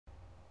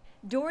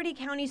Dougherty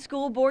County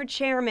School Board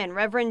Chairman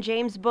Reverend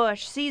James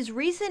Bush sees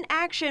recent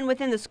action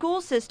within the school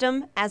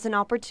system as an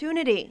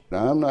opportunity.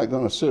 Now, I'm not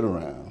going to sit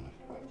around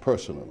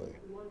personally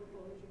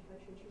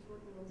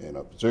and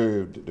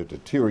observe the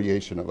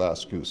deterioration of our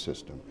school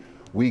system.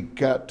 We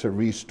got to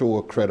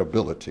restore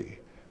credibility,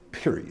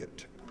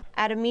 period.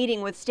 At a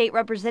meeting with State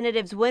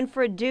Representatives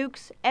Winfred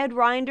Dukes, Ed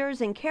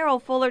Reinders, and Carol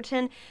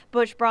Fullerton,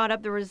 Bush brought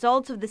up the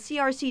results of the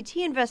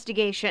CRCT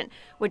investigation,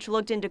 which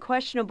looked into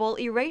questionable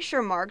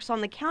erasure marks on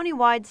the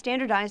countywide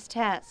standardized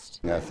test.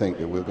 I think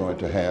that we're going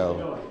to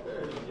have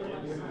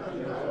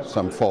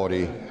some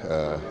 40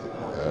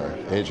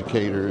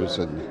 educators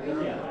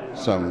and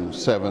some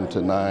 7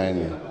 to 9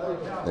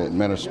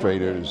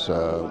 administrators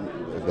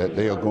that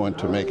they are going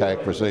to make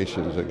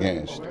accusations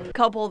against.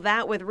 Couple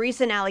that with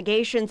recent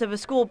allegations of a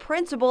school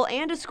principal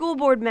and a school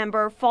board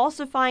member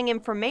falsifying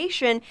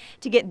information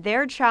to get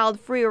their child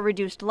free or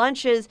reduced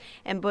lunches,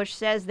 and Bush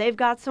says they've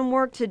got some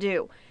work to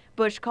do.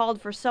 Bush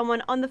called for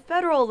someone on the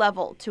federal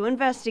level to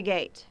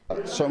investigate.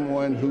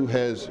 Someone who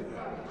has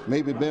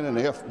maybe been an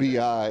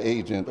FBI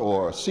agent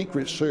or a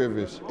Secret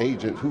Service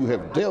agent who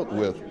have dealt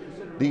with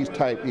these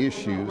type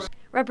issues.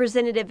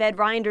 Representative Ed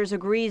Reinders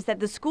agrees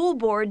that the school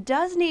board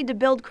does need to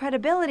build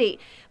credibility,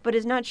 but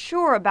is not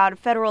sure about a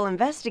federal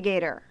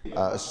investigator.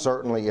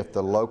 Certainly, if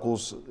the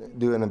locals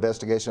do an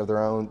investigation of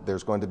their own,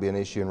 there's going to be an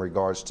issue in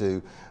regards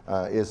to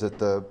is it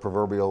the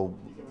proverbial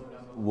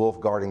wolf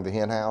guarding the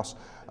hen house?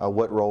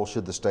 What role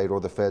should the state or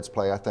the feds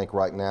play? I think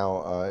right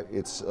now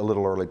it's a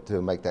little early to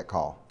make that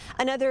call.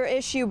 Another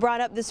issue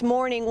brought up this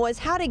morning was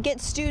how to get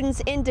students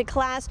into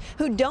class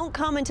who don't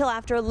come until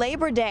after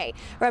Labor Day.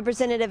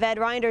 Representative Ed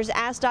Reinders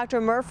asked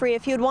Dr. Murphy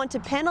if he would want to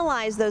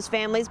penalize those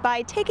families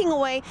by taking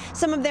away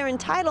some of their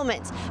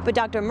entitlements, but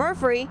Dr.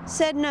 Murphy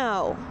said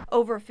no.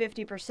 Over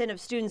 50% of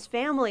students'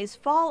 families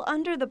fall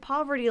under the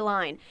poverty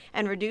line,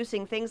 and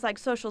reducing things like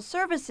social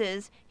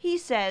services, he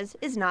says,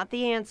 is not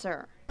the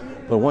answer.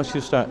 But once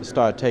you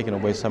start taking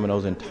away some of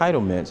those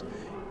entitlements,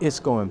 it's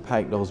going to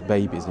impact those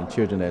babies and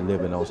children that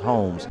live in those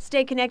homes.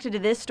 Stay connected to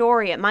this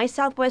story at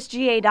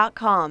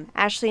mysouthwestga.com.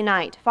 Ashley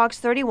Knight, Fox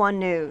 31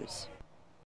 News.